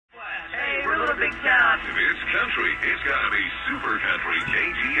If it's country, it's gotta be Super Country.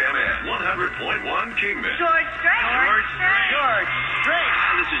 KGMN 100.1 Kingman. George Strait. George Strait. George Strait.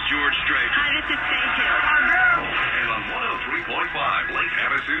 Hi, this is George Strait. Hi, this is Faith Hill. And on 103.5 Lake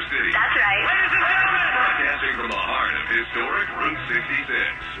Havasu City. That's right. Ladies and gentlemen, broadcasting from the heart of historic Route 66.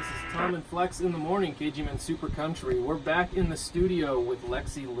 This is Tom and Flex in the morning, KGMN SuperCountry. We're back in the studio with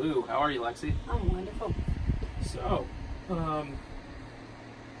Lexi Lew. How are you, Lexi? I'm wonderful. So,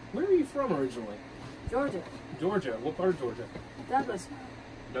 where are you from originally? Georgia. Georgia. What part of Georgia? Douglas.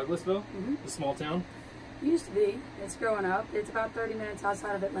 Douglasville? Mm-hmm. The small town? Used to be. It's growing up. It's about 30 minutes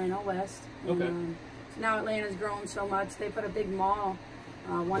outside of Atlanta West. Okay. And, so now Atlanta's grown so much, they put a big mall,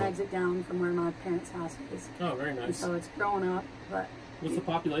 one exit down from where my parents' house is. Oh, very And nice. so it's growing up, but... What's the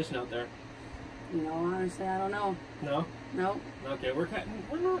population out there? You know, honestly, I don't know. No? No. Okay, we're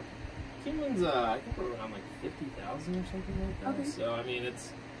not... Kingman's, I think we're around like 50,000 or something like that. Okay. So, I mean,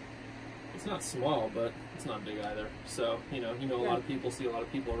 it's not small, but it's not big either. So, you know a lot of people, see a lot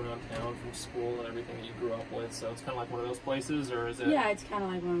of people around town from school and everything that you grew up with. So it's kind of like one of those places, or is it? Yeah, it's kind of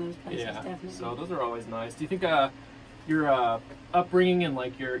like one of those places, Yeah. definitely. So those are always nice. Do you think your upbringing and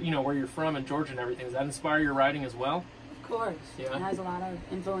like your, where you're from in Georgia and everything, does that inspire your writing as well? Of course. Yeah. It has a lot of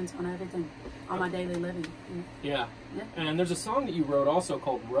influence on everything, on my daily living. Yeah. Yeah. And there's a song that you wrote also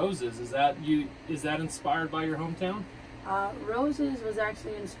called Roses. Is that inspired by your hometown? Roses was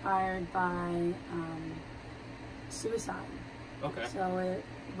actually inspired by suicide. Okay. So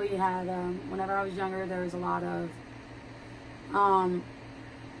we had, whenever I was younger, there was a lot of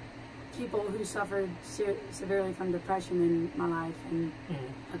people who suffered severely from depression in my life, and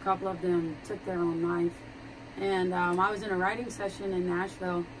a couple of them took their own life. And I was in a writing session in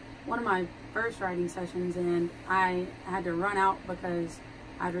Nashville, one of my first writing sessions, and I had to run out because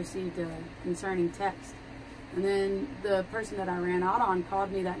I'd received a concerning text. And then the person that I ran out on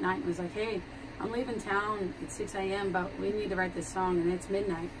called me that night and was like, hey, I'm leaving town at 6 a.m., but we need to write this song, and it's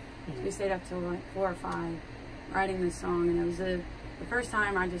midnight. So we stayed up till like 4 or 5 writing this song, and it was the first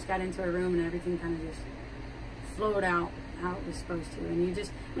time I just got into a room and everything kind of just flowed out how it was supposed to. And you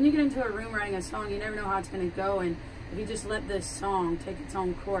just, when you get into a room writing a song, you never know how it's going to go, and if you just let this song take its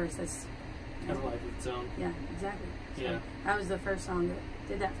own course, that's... Has a life of its own. Yeah, exactly. So Yeah. that was the first song that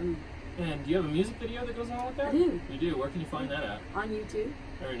did that for me. And do you have a music video that goes along with that? I do. You do? Where can you find that at? On YouTube.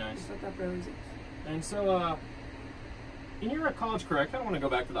 Very nice. Just look up Roses. And so, in your college career, I kind of want to go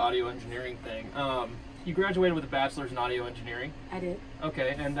back to the audio engineering thing. You graduated with a bachelor's in audio engineering. I did.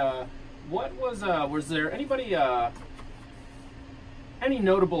 Okay, and what was there anybody, any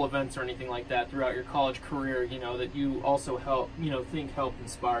notable events or anything like that throughout your college career, that you also helped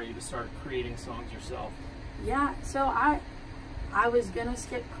inspire you to start creating songs yourself? Yeah, so I was gonna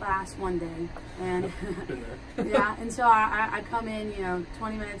skip class one day, and Been there. yeah, and so I come in,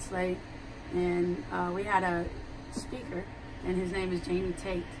 20 minutes late, and we had a speaker, and his name is Jamie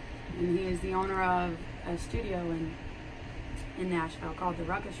Tate, and he is the owner of a studio in Nashville called the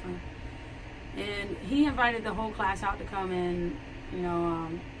Ruckus Room, and he invited the whole class out to come in,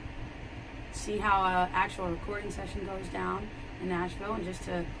 see how an actual recording session goes down in Nashville, and just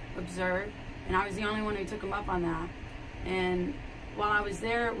to observe. And I was the only one who took him up on that. And while I was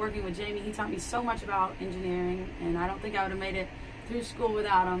there working with Jamie, he taught me so much about engineering, and I don't think I would have made it through school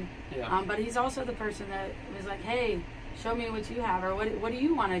without him. Yeah. But he's also the person that was like, hey, show me what you have, or what do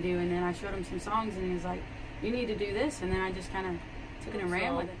you want to do? And then I showed him some songs, and he was like, you need to do this. And then I just kind of took it and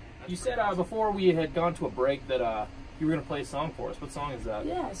ran with it. You said before we had gone to a break that you were going to play a song for us. What song is that?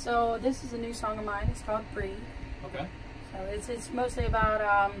 Yeah, so this is a new song of mine. It's called Breathe. Okay. So it's mostly about,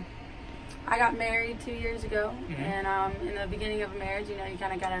 I got married 2 years ago, and in the beginning of a marriage, you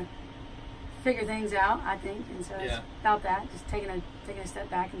kind of got to figure things out, I think, and so it's about that, just taking a step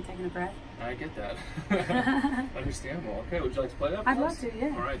back and taking a breath. I get that. Understandable. Okay, would you like to play that for us? I'd love to,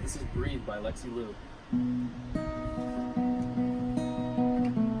 yeah. All right, this is Breathe by Lexi Lew.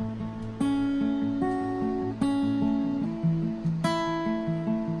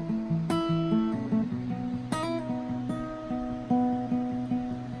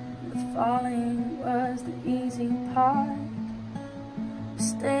 Falling was the easy part.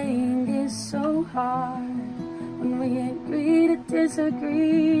 Staying is so hard when we agree to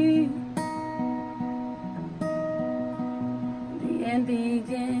disagree. The end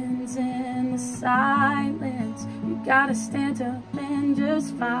begins in the silence. You gotta stand up and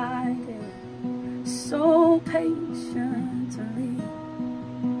just fight it so patiently.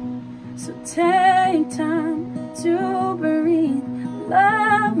 So take time to breathe.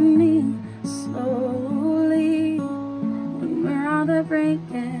 Love me slowly. When we're on the brink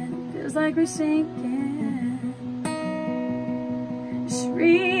and it feels like we're sinking, just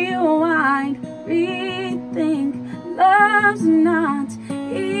rewind, rewind. love's not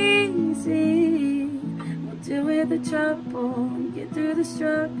easy. We'll deal with the trouble and get through the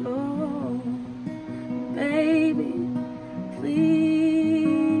struggle. Baby,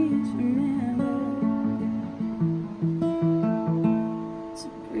 please remember to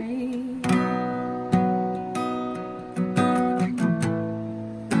breathe.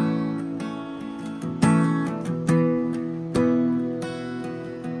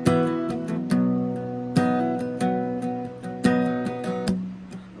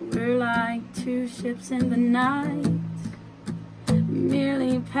 We're like two ships in the night,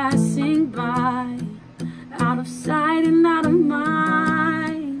 merely passing by, out of sight and out of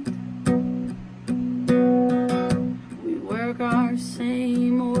mind. We work our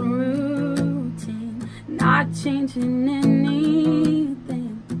same old routine, not changing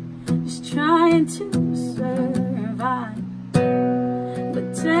anything, just trying to survive.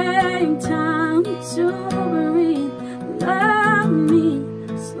 But take time to breathe, love me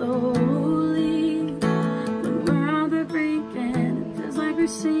slowly. When we're on the brink and it feels like we're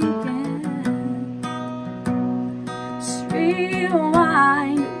sinking,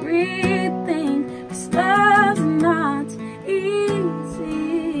 rewind, rethink, 'cause love's not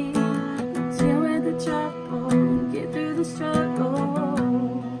easy. Deal with the trouble, get through the struggles.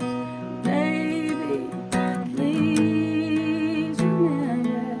 Baby, please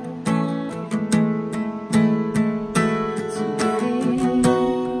remember to breathe.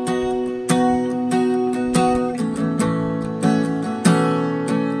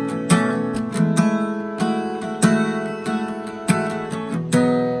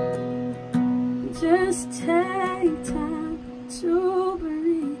 Just take time to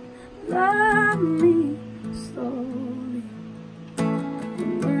breathe, love me slowly.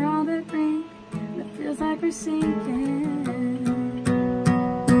 When we're on the brink and it feels like we're sinking,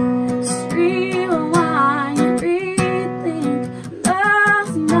 just rewind and rethink.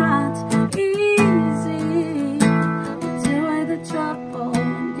 Love's not easy. Deal with the trouble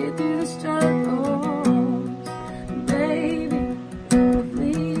and get through the struggles. Baby,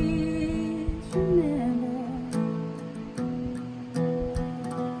 please remember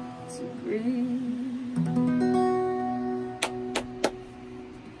to breathe.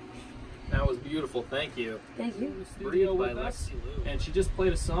 That was beautiful. Thank you. Thank you. Breathe by Lexi Lew. And she just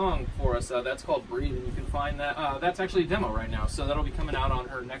played a song for us that's called Breathe, and you can find that. That's actually a demo right now, so that'll be coming out on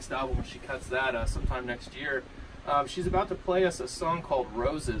her next album when she cuts that sometime next year. She's about to play us a song called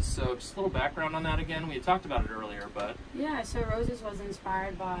Roses, so just a little background on that again. We had talked about it earlier, but... Yeah, so Roses was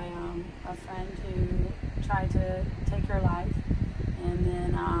inspired by a friend who tried to take her life. And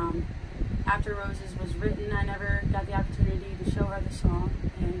then after Roses was written, I never got the opportunity to show her the song,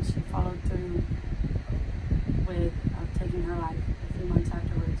 and she followed through with taking her life a few months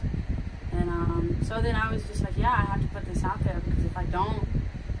afterwards. And so then I was just like, yeah, I have to put this out there, because if I don't,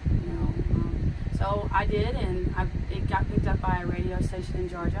 you know... So I did, and it got picked up by a radio station in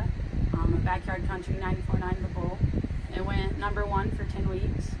Georgia, a Backyard Country 94.9 The Bull. It went #1 for 10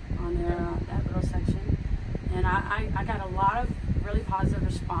 weeks on their that little section, and I got a lot of really positive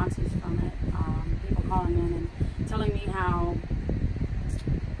responses from it. People calling in and telling me how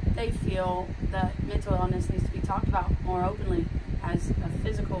they feel that mental illness needs to be talked about more openly as a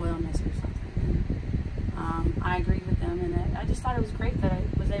physical illness or something. And, I agreed with them, and I just thought it was great that I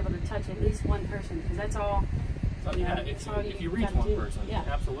was able to touch at least one person, because that's all. So, yeah, if you reach one person, yeah,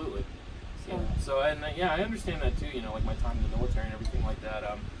 absolutely. So, yeah. So, and yeah, I understand that too. You know, like my time in the military and everything like that.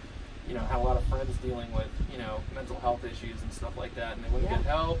 You know, had a lot of friends dealing with, you know, mental health issues and stuff like that, and they wouldn't get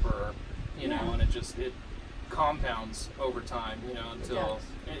help, or you know, and it compounds over time. You know, until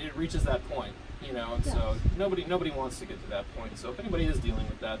it reaches that point. You know, and so nobody wants to get to that point. So if anybody is dealing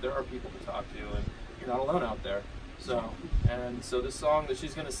with that, there are people to talk to, and you're not alone out there. So, and so this song that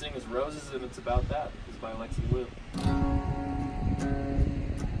she's going to sing is Roses, and it's about that. It's by Lexi Lew.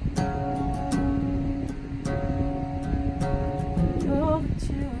 What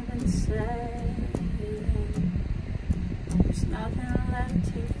you've been saying, there's nothing left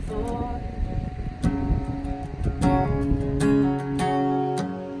to for.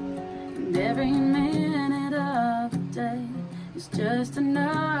 And every minute of the day is just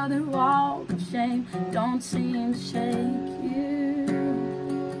another walk of shame. Don't seem to shake you.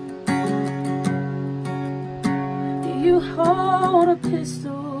 You hold a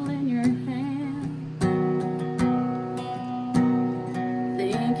pistol in your hand,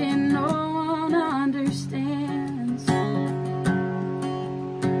 thinking no one understands,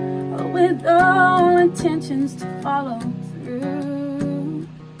 with no intentions to follow through.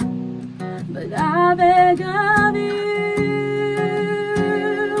 But I beg of you,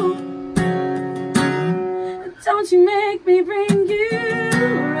 don't you make me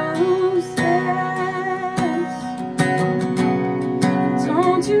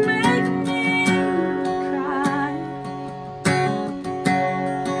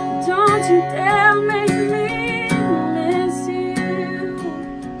Don't you dare make me miss you,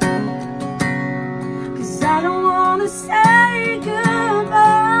 'cause I don't wanna say goodbye.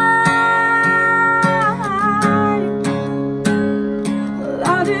 Well,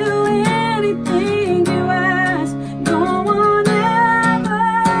 I'll do anything you ask. No one ever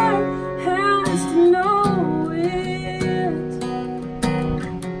has to know it.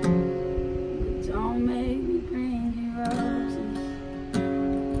 But don't make me bring you roses.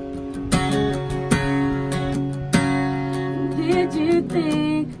 Did you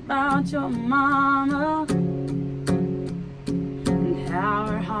think about your mama and how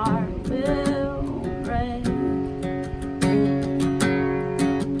her heart will break?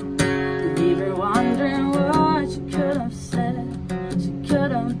 Leave her wondering what you could have said, what you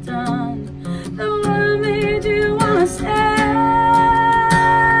could have done, the one made you wanna stay.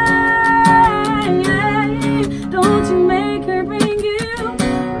 Don't you make her bring you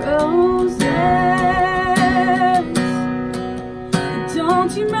roses.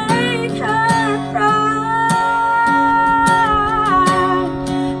 Don't you make her cry.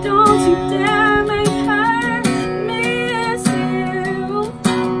 Don't you dare make her miss you.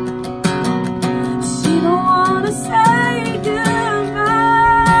 She don't wanna say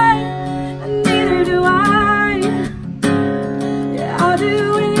goodbye, and neither do I. Yeah, I'll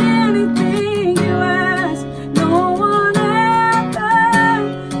do anything you ask. No one ever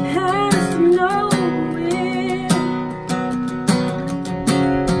has to know it.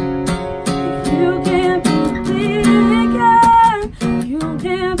 You can't be bigger, you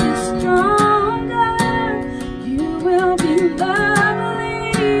can't be stronger, you will be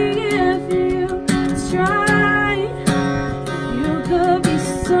lovely if you try. You could be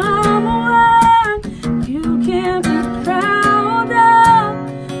someone you can't be proud of.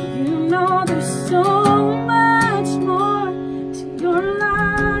 You know there's so much more to your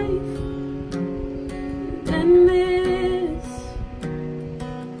life than this.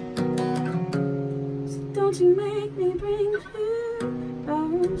 So don't you make me bring you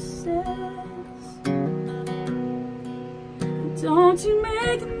roses. Don't you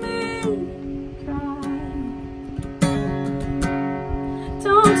make me cry.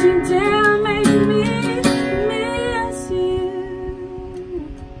 Don't you dare make me miss you,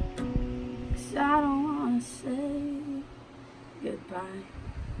 'cause I don't wanna say goodbye.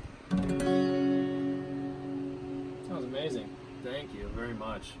 That was amazing. Thank you very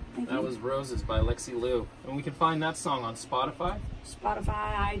much. Thank That you. was Roses by Lexi Lew. And we can find that song on Spotify.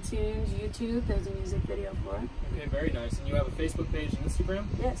 Spotify, iTunes, YouTube, there's a music video for it. Okay, very nice. And you have a Facebook page and Instagram?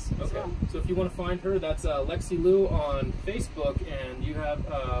 Yes, as Okay. well. So if you want to find her, that's Lexi Lew on Facebook, and you have,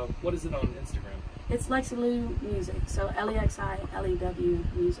 what is it on Instagram? It's Lexi Lew Music, so LEXILEW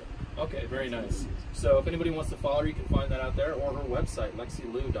Music. Okay, very nice. So if anybody wants to follow her, you can find that out there, or her website,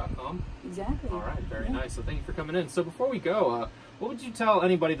 lexilew.com. Exactly. All right, very Yeah. nice. So thank you for coming in. So before we go, what would you tell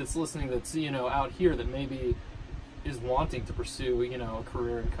anybody that's listening that's, out here that maybe is wanting to pursue, a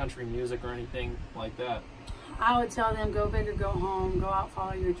career in country music or anything like that? I would tell them, go big or go home, go out,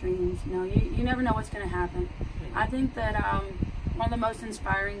 follow your dreams. You never know what's going to happen. I think that one of the most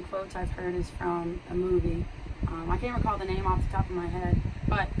inspiring quotes I've heard is from a movie. I can't recall the name off the top of my head,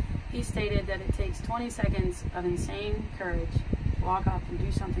 but he stated that it takes 20 seconds of insane courage to walk up and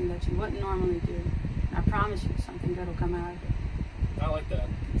do something that you wouldn't normally do. And I promise you, something good will come out of it. I like that.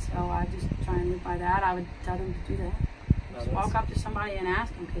 So I just try and live by that. I would tell them to do that. Just that's- walk up to somebody and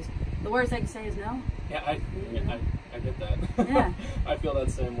ask them, because the worst they can say is no. Yeah, I get that. Yeah. I feel that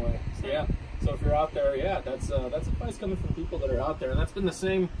same way. Yeah. So if you're out there, that's advice coming from people that are out there, and that's been the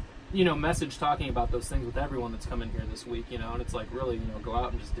same, message talking about those things with everyone that's come in here this week, and it's like really, go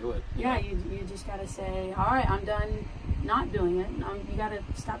out and just do it. Yeah, you just gotta say, all right, I'm done not doing it. You gotta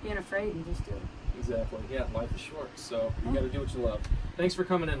stop being afraid and just do it. Exactly. Yeah, life is short, so you got to do what you love. Thanks for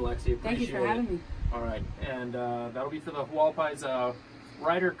coming in, Lexi. Thank you for having me. All right, and that'll be for the Hualpai's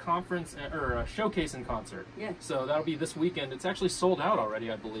Writer Conference or Showcase and Concert. Yeah. So that'll be this weekend. It's actually sold out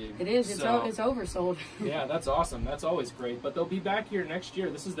already, I believe. It is. It's oversold. Yeah, that's awesome. That's always great. But they'll be back here next year.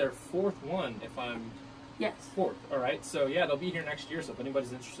 This is their fourth one, if I'm... Yes. Fourth. All right. So, yeah, they'll be here next year. So if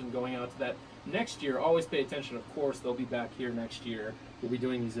anybody's interested in going out to that next year, always pay attention. Of course, they'll be back here next year. We'll be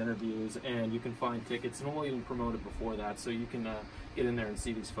doing these interviews, and you can find tickets, and we'll even promote it before that, so you can get in there and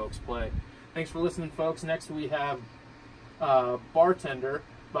see these folks play. Thanks for listening, folks. Next, we have Bartender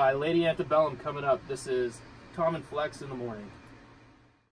by Lady Antebellum coming up. This is Tom and Flex in the Morning.